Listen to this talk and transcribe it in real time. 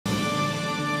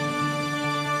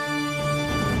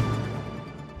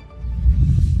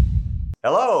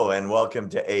Hello and welcome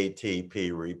to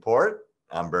ATP Report.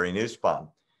 I'm Barry Nussbaum.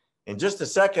 In just a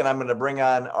second, I'm going to bring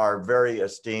on our very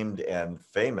esteemed and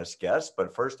famous guest.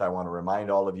 But first, I want to remind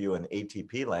all of you in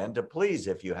ATP land to please,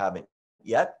 if you haven't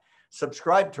yet,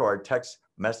 subscribe to our text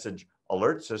message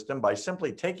alert system by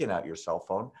simply taking out your cell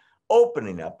phone,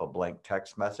 opening up a blank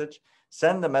text message,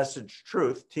 send the message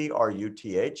truth,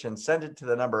 TRUTH, and send it to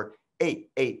the number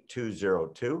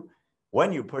 88202.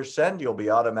 When you push send, you'll be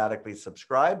automatically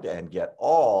subscribed and get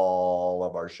all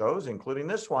of our shows, including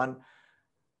this one,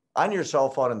 on your cell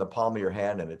phone in the palm of your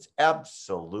hand, and it's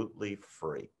absolutely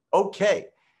free. Okay,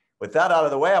 with that out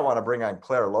of the way, I want to bring on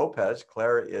Clare Lopez.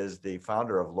 Clare is the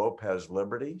founder of Lopez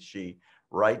Liberty. She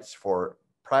writes for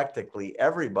practically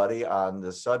everybody on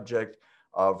the subject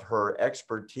of her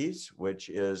expertise, which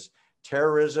is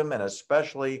terrorism and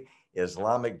especially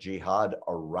Islamic jihad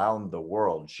around the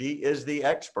world. She is the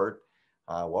expert.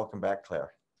 Welcome back,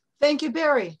 Clare. Thank you,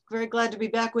 Barry. Very glad to be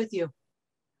back with you.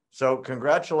 So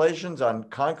congratulations on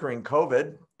conquering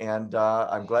COVID, and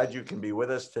I'm glad you can be with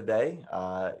us today.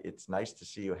 It's nice to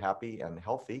see you happy and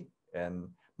healthy and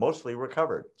mostly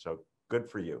recovered. So good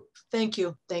for you. Thank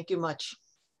you. Thank you much.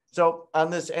 So on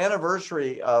this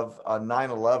anniversary of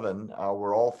 9/11,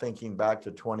 we're all thinking back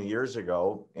to 20 years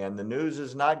ago, and the news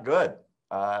is not good.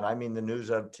 And I mean the news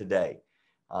of today.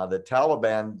 The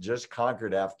Taliban just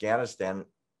conquered Afghanistan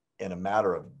in a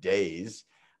matter of days,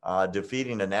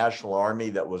 defeating a national army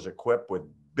that was equipped with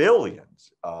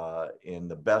billions in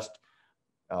the best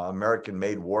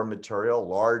American-made war material,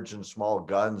 large and small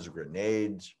guns,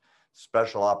 grenades,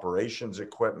 special operations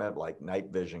equipment like night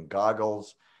vision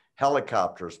goggles,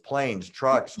 helicopters, planes,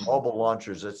 trucks, mobile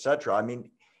launchers, etc. I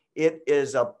mean, it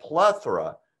is a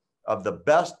plethora of the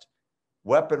best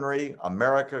weaponry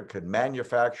America could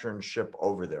manufacture and ship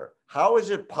over there. How is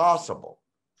it possible,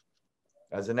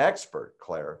 as an expert,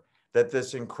 Clare, that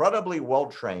this incredibly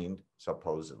well-trained,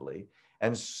 supposedly,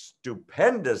 and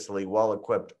stupendously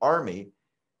well-equipped army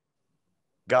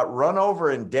got run over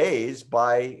in days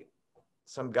by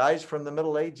some guys from the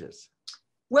Middle Ages?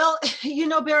 Well, you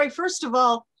know, Barry, first of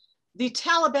all, the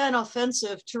Taliban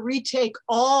offensive to retake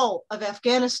all of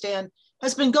Afghanistan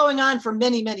has been going on for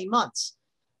many, many months.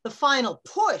 The final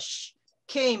push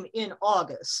came in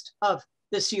August of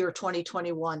this year,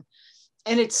 2021,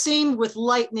 and it seemed with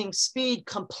lightning speed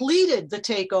completed the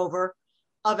takeover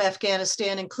of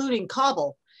Afghanistan, including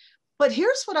Kabul. But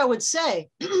here's what I would say.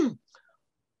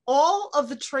 All of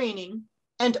the training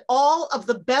and all of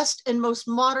the best and most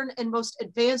modern and most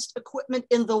advanced equipment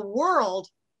in the world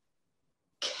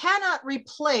cannot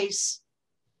replace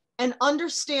an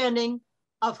understanding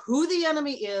of who the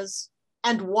enemy is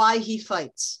and why he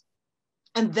fights.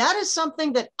 And that is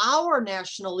something that our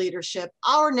national leadership,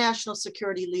 our national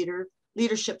security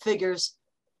leadership figures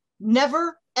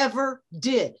never, ever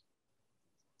did.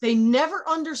 They never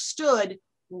understood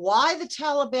why the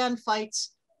Taliban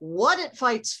fights, what it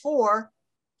fights for,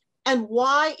 and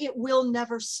why it will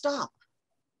never stop.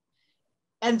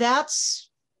 And that's,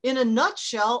 in a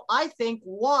nutshell, I think,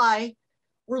 why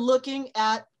we're looking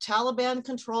at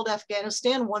Taliban-controlled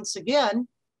Afghanistan once again.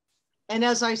 And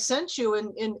as I sent you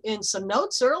in some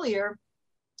notes earlier,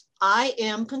 I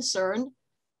am concerned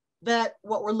that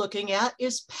what we're looking at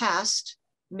is past,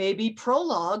 maybe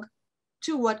prologue,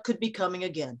 to what could be coming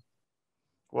again.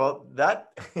 Well,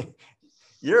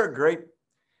 you're a great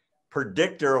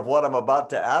predictor of what I'm about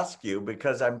to ask you,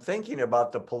 because I'm thinking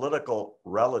about the political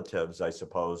relatives, I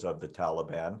suppose, of the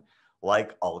Taliban,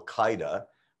 like Al-Qaeda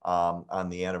on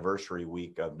the anniversary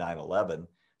week of 9/11.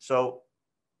 So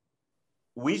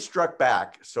we struck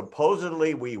back.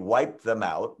 Supposedly, we wiped them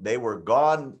out. They were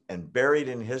gone and buried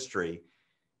in history.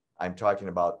 I'm talking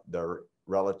about their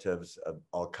relatives of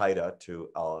Al-Qaeda to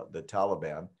the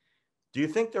Taliban. Do you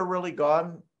think they're really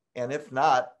gone? And if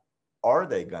not, are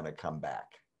they going to come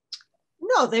back?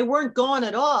 No, they weren't gone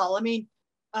at all. I mean,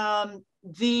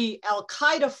 the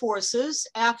Al-Qaeda forces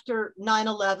after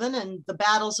 9/11 and the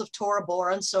battles of Tora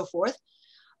Bora and so forth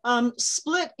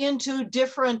split into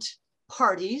different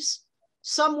parties.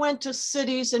 Some went to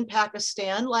cities in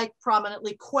Pakistan, like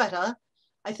prominently Quetta.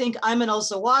 I think Ayman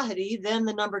al-Zawahiri, then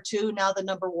the number 2, now the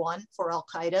number 1 for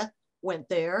Al-Qaeda, went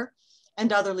there,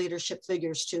 and other leadership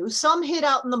figures too. Some hid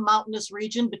out in the mountainous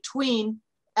region between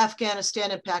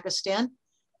Afghanistan and Pakistan.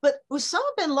 But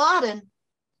Osama bin Laden,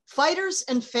 fighters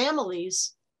and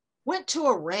families, went to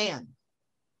Iran.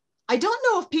 I don't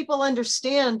know if people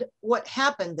understand what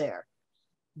happened there.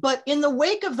 But in the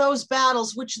wake of those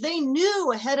battles, which they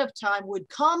knew ahead of time would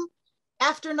come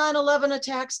after 9/11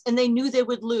 attacks, and they knew they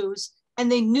would lose, and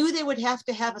they knew they would have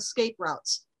to have escape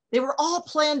routes. They were all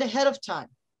planned ahead of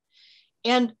time.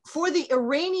 And for the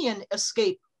Iranian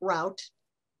escape route,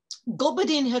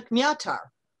 Gulbuddin Hekmatyar,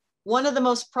 one of the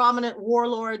most prominent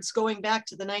warlords going back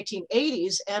to the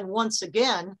 1980s, and once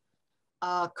again,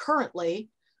 currently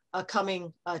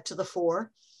coming to the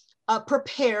fore,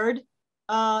 prepared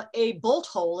a bolt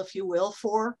hole, if you will,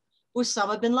 for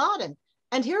Osama bin Laden.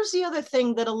 And here's the other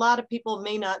thing that a lot of people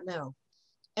may not know,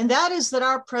 and that is that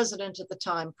our president at the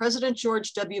time, President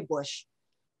George W. Bush,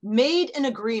 made an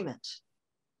agreement,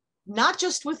 not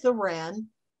just with Iran,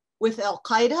 with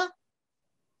Al-Qaeda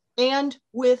and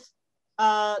with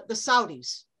the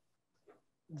Saudis,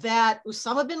 that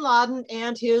Osama bin Laden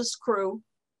and his crew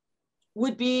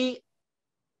would be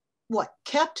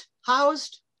kept,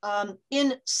 housed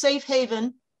in safe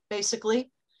haven,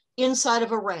 basically, inside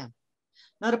of Iran.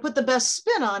 Now, to put the best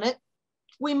spin on it,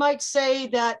 we might say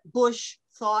that Bush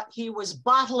thought he was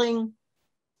bottling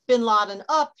bin Laden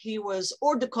up, he was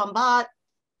hors de combat,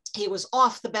 he was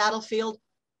off the battlefield.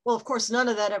 Well, of course, none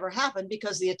of that ever happened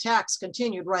because the attacks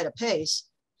continued right apace.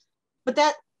 But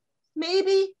that may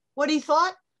be what he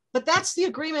thought, but that's the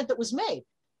agreement that was made.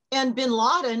 And bin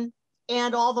Laden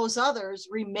and all those others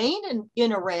remained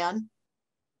in Iran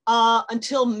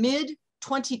until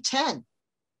mid-2010.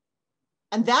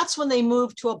 And that's when they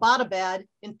moved to Abbottabad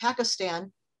in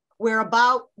Pakistan, where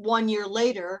about 1 year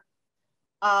later,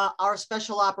 our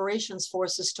special operations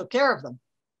forces took care of them.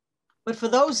 But for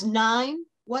those 9+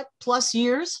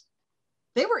 years,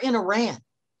 they were in Iran.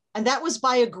 And that was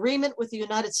by agreement with the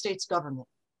United States government.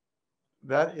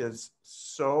 That is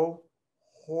so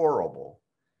horrible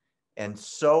and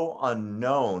so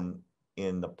unknown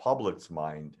in the public's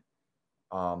mind.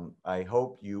 I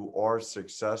hope you are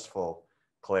successful,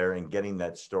 Claire, in getting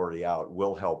that story out.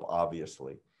 Will help,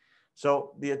 obviously.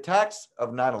 So the attacks of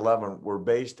 9/11 were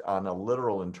based on a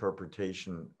literal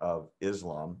interpretation of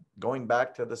Islam going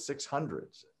back to the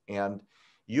 600s. And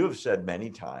you have said many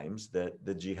times that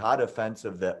the jihad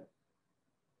offensive that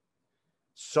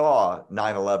saw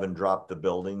 9/11 drop the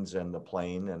buildings and the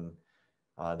plane and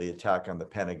the attack on the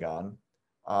Pentagon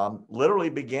literally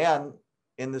began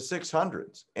in the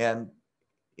 600s. And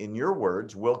in your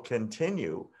words, will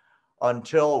continue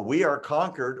until we are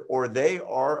conquered or they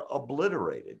are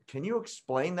obliterated. Can you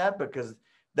explain that? Because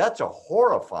that's a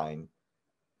horrifying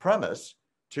premise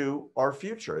to our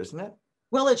future, isn't it?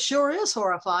 Well, it sure is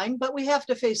horrifying, but we have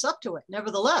to face up to it.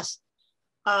 Nevertheless,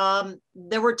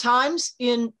 there were times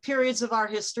in periods of our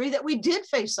history that we did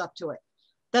face up to it,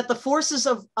 that the forces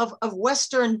of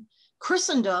Western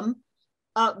Christendom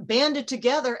banded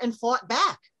together and fought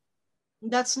back.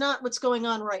 That's not what's going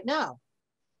on right now.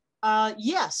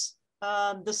 Yes,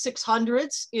 the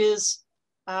 600s is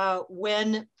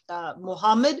when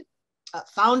Muhammad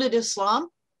founded Islam,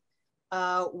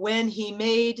 when he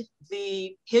made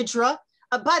the Hijrah.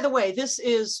 By the way, this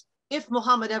is if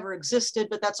Muhammad ever existed,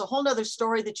 but that's a whole nother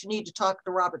story that you need to talk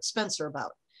to Robert Spencer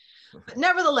about. But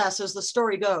nevertheless, as the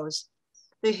story goes,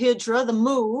 the Hijrah, the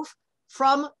move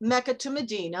from Mecca to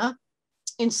Medina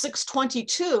in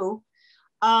 622,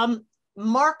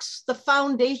 marks the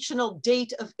foundational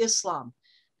date of Islam,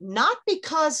 not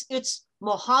because it's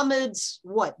Muhammad's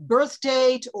birth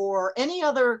date or any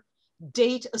other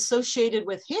date associated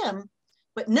with him,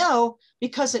 but no,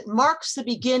 because it marks the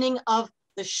beginning of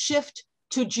the shift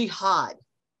to jihad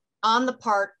on the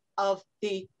part of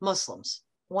the Muslims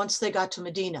once they got to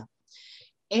Medina.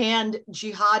 And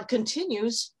jihad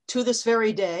continues to this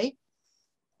very day,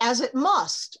 as it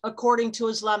must, according to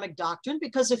Islamic doctrine,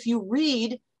 because if you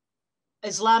read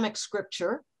Islamic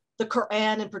scripture, the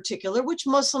Quran in particular, which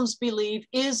Muslims believe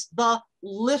is the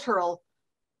literal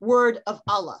word of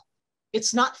Allah.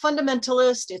 It's not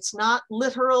fundamentalist, it's not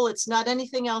literal, it's not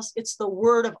anything else, it's the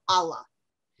word of Allah.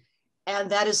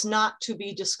 And that is not to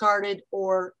be discarded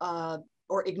or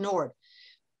ignored.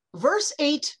 Verse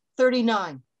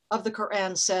 839 of the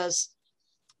Quran says,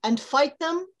 "And fight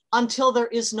them until there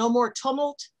is no more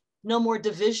tumult, no more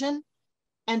division,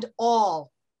 and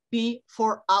all be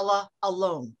for Allah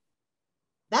alone."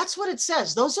 That's what it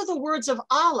says. Those are the words of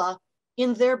Allah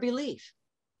in their belief,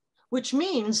 which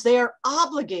means they are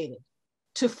obligated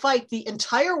to fight the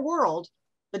entire world,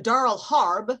 the Dar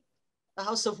al-Harb, the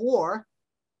house of war,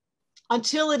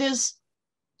 until it is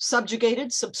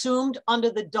subjugated, subsumed under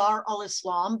the Dar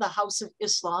al-Islam, the house of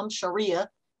Islam, Sharia,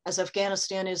 as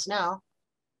Afghanistan is now,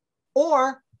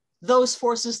 or those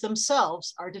forces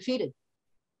themselves are defeated.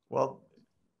 Well,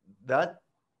 that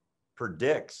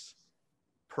predicts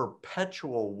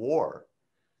perpetual war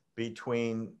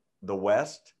between the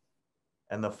West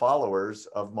and the followers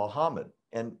of Muhammad.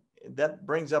 And that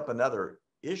brings up another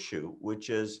issue, which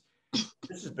is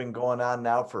this has been going on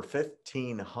now for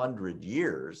 1,500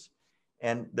 years.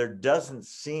 And there doesn't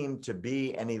seem to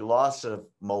be any loss of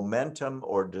momentum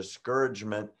or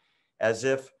discouragement, as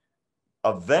if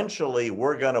eventually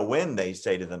we're going to win, they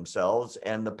say to themselves,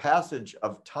 and the passage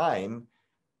of time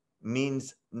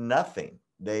means nothing.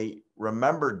 They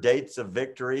remember dates of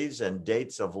victories and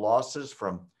dates of losses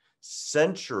from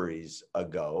centuries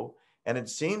ago. And it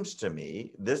seems to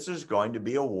me this is going to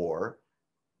be a war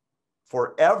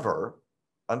forever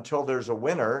until there's a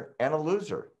winner and a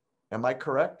loser. Am I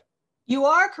correct? You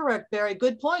are correct, Barry.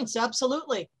 Good points.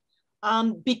 Absolutely.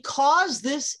 Because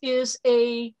this is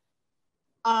a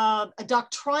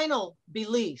doctrinal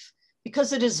belief,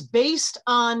 because it is based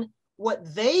on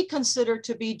what they consider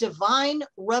to be divine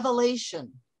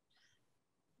revelation,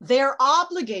 they're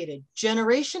obligated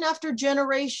generation after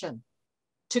generation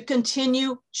to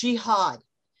continue jihad.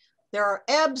 There are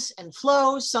ebbs and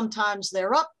flows. Sometimes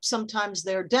they're up, sometimes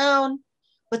they're down,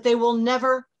 but they will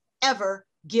never, ever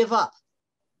give up.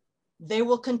 They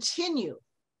will continue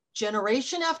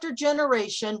generation after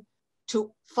generation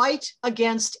to fight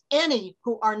against any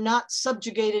who are not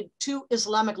subjugated to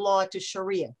Islamic law, to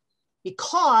Sharia,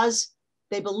 because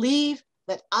they believe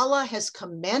that Allah has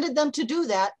commanded them to do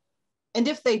that. And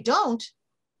if they don't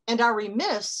and are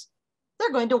remiss,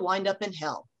 they're going to wind up in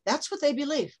hell. That's what they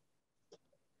believe.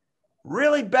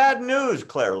 Really bad news,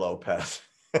 Clare Lopez.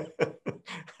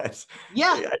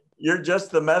 Yeah. You're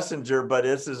just the messenger, but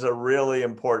this is a really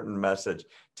important message.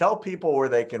 Tell people where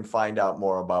they can find out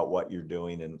more about what you're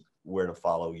doing and where to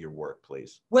follow your work,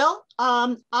 please. Well,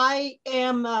 I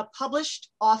am published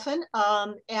often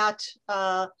at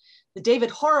the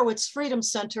David Horowitz Freedom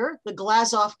Center, the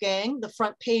Glazoff Gang, the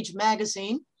Front Page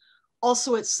Magazine,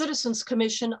 also at Citizens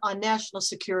Commission on National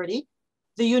Security,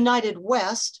 the United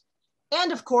West,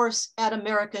 and of course at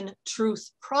American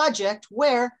Truth Project,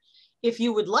 where if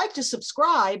you would like to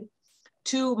subscribe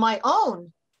to my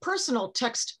own personal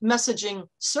text messaging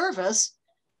service,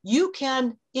 you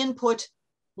can input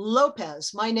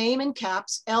Lopez, my name in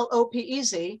caps,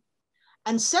 L-O-P-E-Z,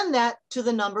 and send that to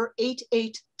the number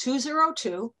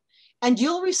 88202, and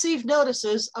you'll receive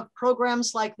notices of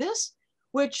programs like this,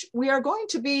 which we are going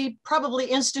to be probably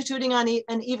instituting on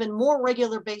an even more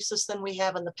regular basis than we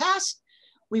have in the past.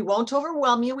 We won't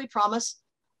overwhelm you, we promise,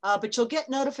 but you'll get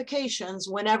notifications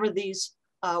whenever these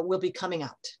will be coming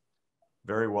out.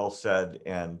 Very well said.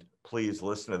 And please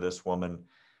listen to this woman.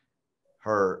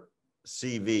 Her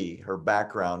CV, her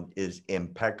background is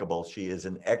impeccable. She is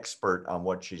an expert on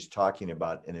what she's talking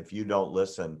about. And if you don't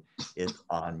listen, it's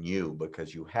on you,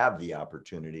 because you have the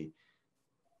opportunity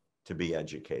to be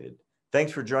educated.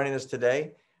 Thanks for joining us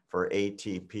today for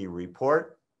ATP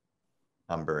Report.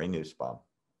 I'm Barry Nussbaum.